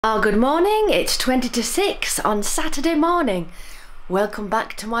Oh, good morning. It's 20 to 6 on Saturday morning. Welcome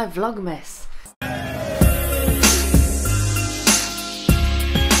back to my Vlogmas.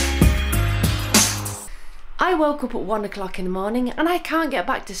 I woke up at 1 o'clock in the morning and I can't get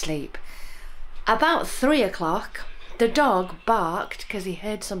back to sleep. About 3 o'clock, the dog barked because he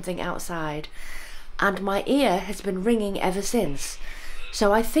heard something outside, and my ear has been ringing ever since.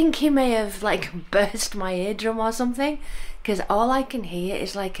 So I think he may have burst my eardrum or something, because all I can hear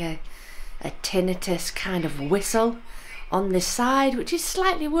is like a tinnitus kind of whistle on this side, which is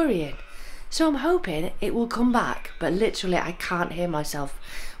slightly worrying. So I'm hoping it will come back, but literally I can't hear myself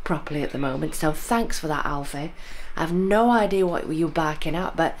properly at the moment. So thanks for that, Alfie. I have no idea what you were barking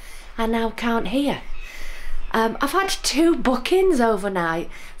at, but I now can't hear. I've had 2 bookings overnight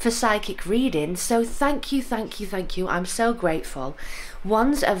for psychic readings, so thank you. I'm so grateful.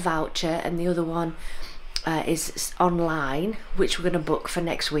 One's a voucher and the other one is online, which we're going to book for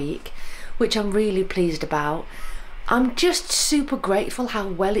next week, which I'm really pleased about. I'm just super grateful how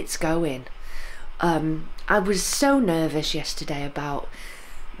well it's going. I was so nervous yesterday about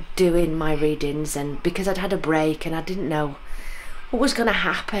doing my readings, and because I'd had a break and I didn't know what was going to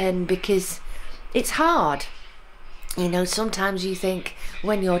happen, because it's hard. You know, sometimes you think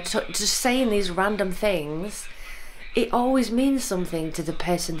when you're just saying these random things, it always means something to the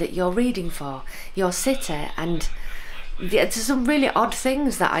person that you're reading for, your sitter. And there's some really odd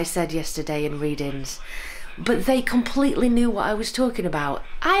things that I said yesterday in readings, but they completely knew what I was talking about.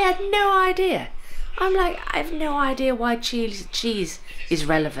 I had no idea. I'm like, I have no idea why cheese is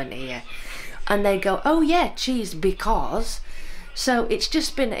relevant here. And they go, oh yeah, cheese, because. So it's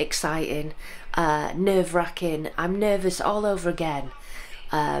just been exciting, nerve-wracking. I'm nervous all over again.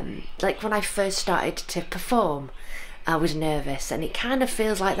 Like when I first started to perform, I was nervous, and it kind of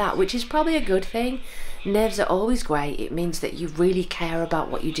feels like that, which is probably a good thing. Nerves are always great. It means that you really care about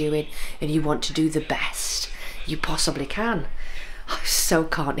what you're doing and you want to do the best you possibly can. I so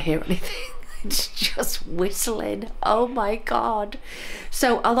can't hear anything. It's just whistling. Oh my god.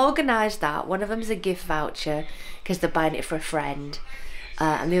 So I'll organise that. One of them's a gift voucher because they're buying it for a friend,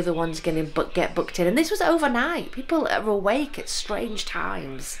 and the other one's going to get booked in. And this was overnight. People are awake at strange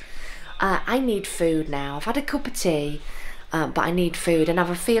times. I need food now. I've had a cup of tea, but I need food, and I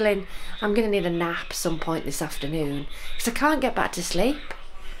have a feeling I'm going to need a nap some point this afternoon because I can't get back to sleep.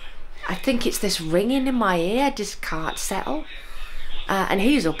 I think it's this ringing in my ear. I just can't settle. And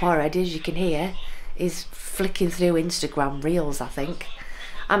he's up already, as you can hear. He's flicking through Instagram Reels, I think.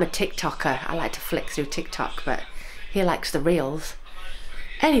 I'm a TikToker. I like to flick through TikTok, but he likes the Reels.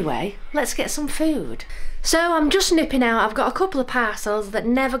 Anyway, let's get some food. So I'm just nipping out. I've got a couple of parcels that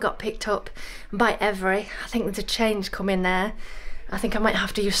never got picked up by Every. I think there's a change coming there. I think I might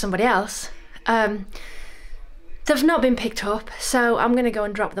have to use somebody else. They've not been picked up, so I'm going to go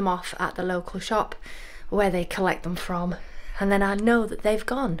and drop them off at the local shop where they collect them from. And then I know that they've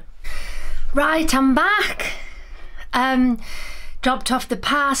gone. Right, I'm back. Dropped off the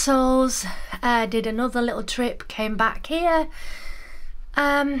parcels, did another little trip, came back here.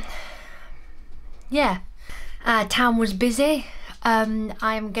 Yeah, town was busy.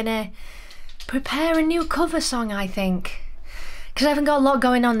 I'm gonna prepare a new cover song, I think, because I haven't got a lot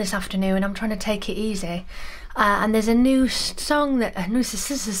going on this afternoon. I'm trying to take it easy. And there's a new song that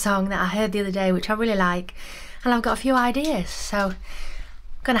I heard the other day, which I really like, and I've got a few ideas, so I'm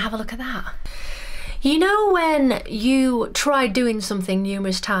gonna have a look at that. You know when you try doing something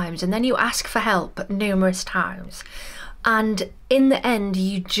numerous times and then you ask for help numerous times, and in the end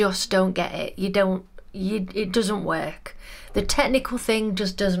you just don't get it. It doesn't work. The technical thing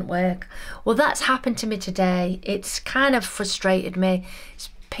just doesn't work. Well, that's happened to me today. It's kind of frustrated me. It's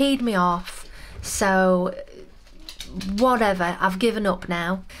peed me off. So whatever, I've given up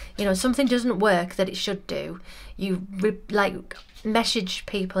now. You know, something doesn't work that it should do, you message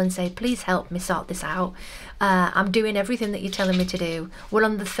people and say, please help me sort this out. I'm doing everything that you're telling me to do. We're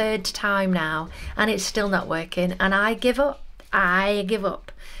on the 3rd time now and it's still not working, and I give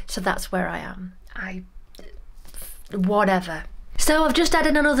up. So that's where I am. Whatever. So I've just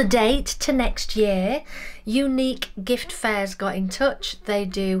added another date to next year. Unique Gift Fairs got in touch. They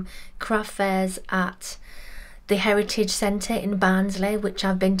do craft fairs at the Heritage Centre in Barnsley, which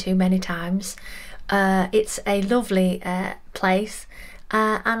I've been to many times. It's a lovely place,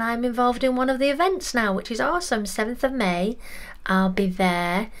 and I'm involved in one of the events now, which is awesome. 7th of May, I'll be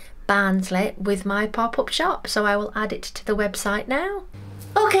there, Barnsley, with my pop-up shop, so I will add it to the website now.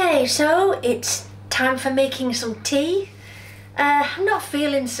 Okay, so it's time for making some tea. I'm not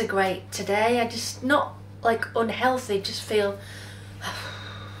feeling so great today. I just, not like unhealthy, just feel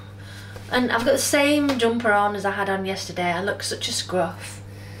And I've got the same jumper on as I had on yesterday. I look such a scruff.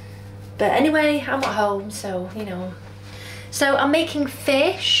 But anyway, I'm at home, so you know. So I'm making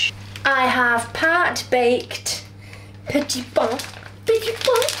fish. I have part baked petit pain,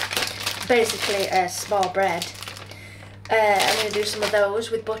 basically a small bread. I'm going to do some of those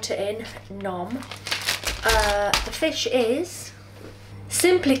with butter in, nom. The fish is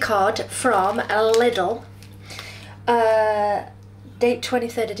Simply Cod from Lidl. Date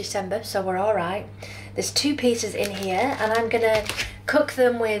 23rd of December, so we're all right. There's 2 pieces in here, and I'm going to cook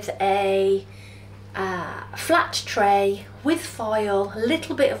them with a flat tray with foil, a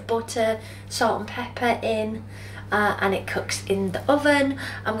little bit of butter, salt and pepper in, and it cooks in the oven.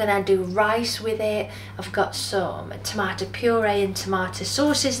 I'm gonna do rice with it. I've got some tomato puree and tomato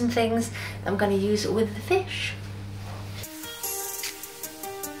sauces and things. I'm gonna use it with the fish.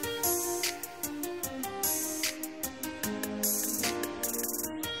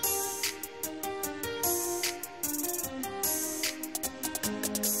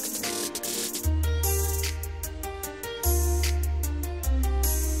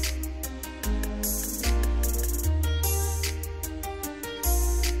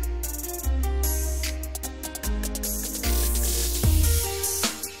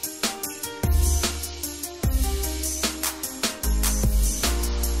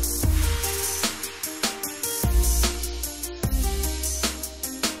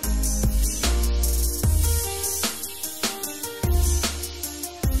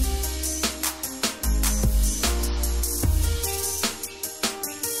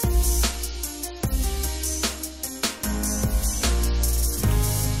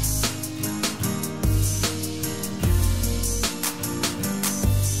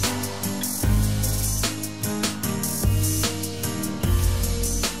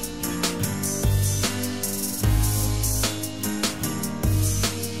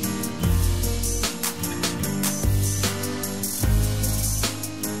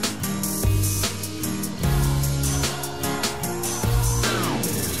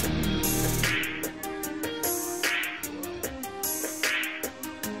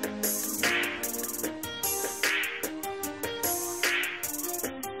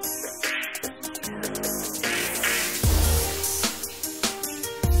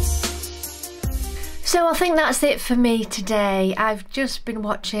 So I think that's it for me today. I've just been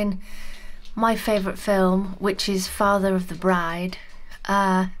watching my favourite film, which is Father of the Bride.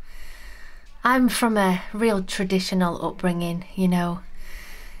 I'm from a real traditional upbringing, you know.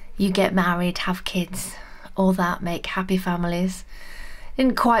 You get married, have kids, all that, make happy families.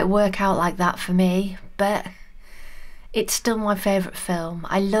 Didn't quite work out like that for me, but it's still my favourite film.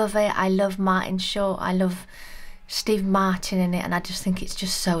 I love it. I love Martin Short. I love Steve Martin in it, and I just think it's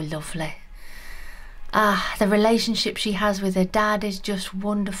just so lovely. The relationship she has with her dad is just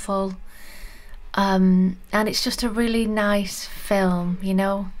wonderful, and it's just a really nice film, you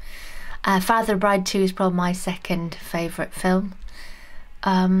know. Father of the Bride 2 is probably my second favourite film,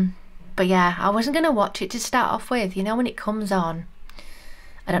 but yeah, I wasn't going to watch it to start off with, you know, when it comes on.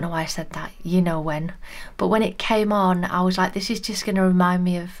 I don't know why I said that, you know when, but when it came on I was like, this is just going to remind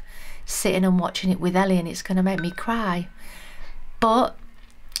me of sitting and watching it with Ellie, and it's going to make me cry. But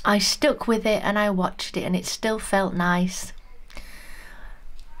I stuck with it and I watched it, and it still felt nice.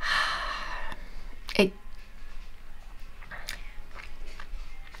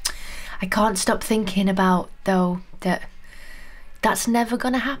 I can't stop thinking about, though, that's never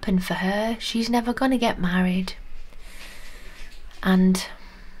going to happen for her. She's never going to get married. And,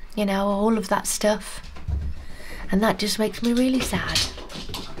 you know, all of that stuff. And that just makes me really sad.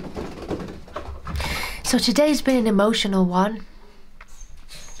 So today's been an emotional one.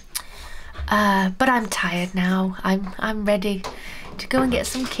 But I'm tired now. I'm ready to go and get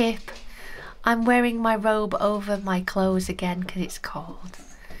some kip. I'm wearing my robe over my clothes again because it's cold.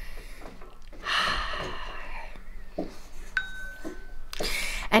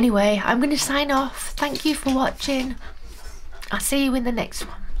 Anyway, I'm going to sign off. Thank you for watching. I'll see you in the next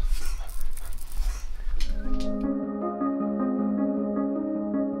one.